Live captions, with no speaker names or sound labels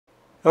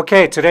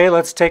Okay, today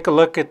let's take a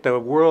look at the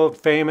world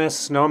famous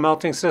snow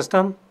melting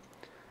system.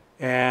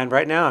 And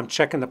right now I'm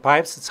checking the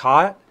pipes. It's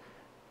hot.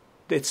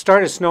 It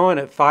started snowing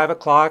at 5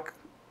 o'clock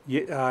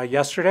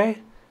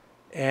yesterday,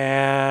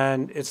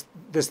 and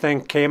this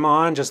thing came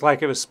on just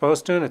like it was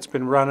supposed to, and it's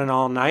been running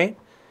all night.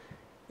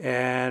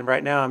 And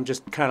right now I'm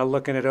just kind of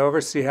looking it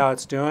over, see how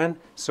it's doing.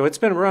 So it's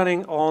been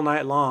running all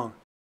night long.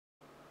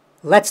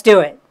 Let's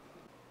do it.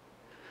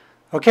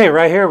 Okay,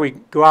 right here we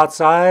go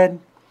outside,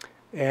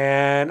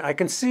 and I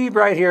can see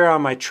right here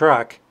on my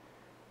truck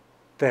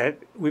that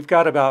we've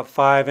got about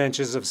 5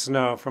 inches of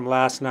snow from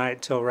last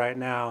night till right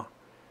now,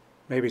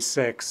 maybe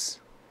 6.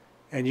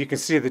 And you can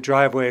see the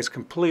driveway is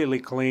completely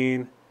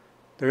clean.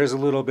 There is a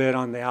little bit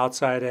on the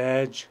outside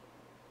edge,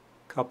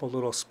 a couple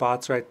little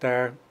spots right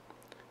there,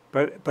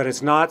 but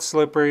it's not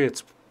slippery.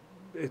 It's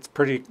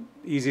pretty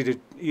easy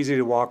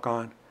to walk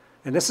on.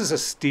 And this is a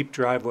steep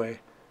driveway.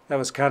 That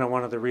was kind of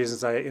one of the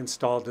reasons I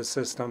installed this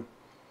system.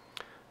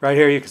 Right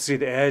here you can see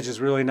the edge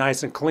is really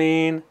nice and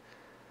clean.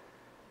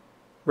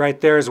 Right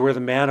there is where the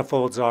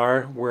manifolds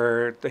are,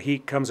 where the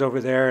heat comes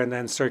over there and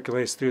then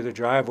circulates through the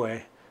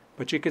driveway.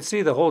 But you can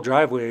see the whole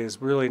driveway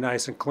is really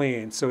nice and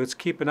clean, so it's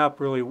keeping up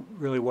really,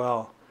 really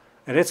well.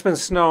 And it's been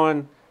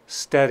snowing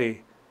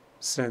steady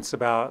since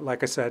about,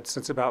 like I said,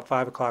 since about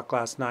 5 o'clock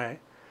last night.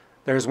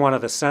 There's one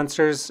of the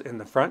sensors in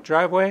the front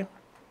driveway,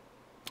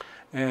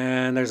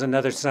 and there's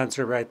another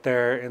sensor right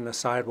there in the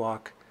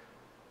sidewalk.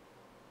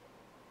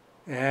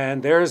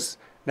 And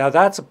now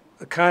that's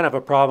a kind of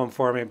a problem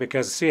for me,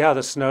 because see how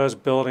the snow's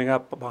building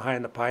up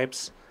behind the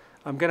pipes?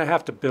 I'm going to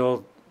have to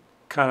build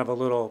kind of a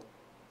little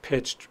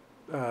pitched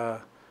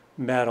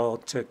metal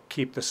to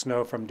keep the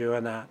snow from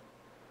doing that.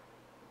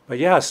 But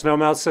yeah, snow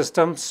melt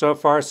system, so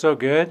far so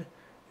good.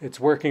 It's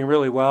working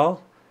really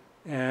well.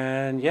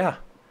 And yeah.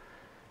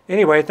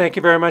 Anyway, thank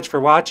you very much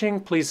for watching.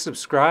 Please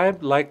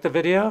subscribe, like the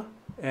video,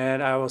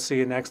 and I will see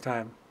you next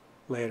time.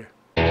 Later.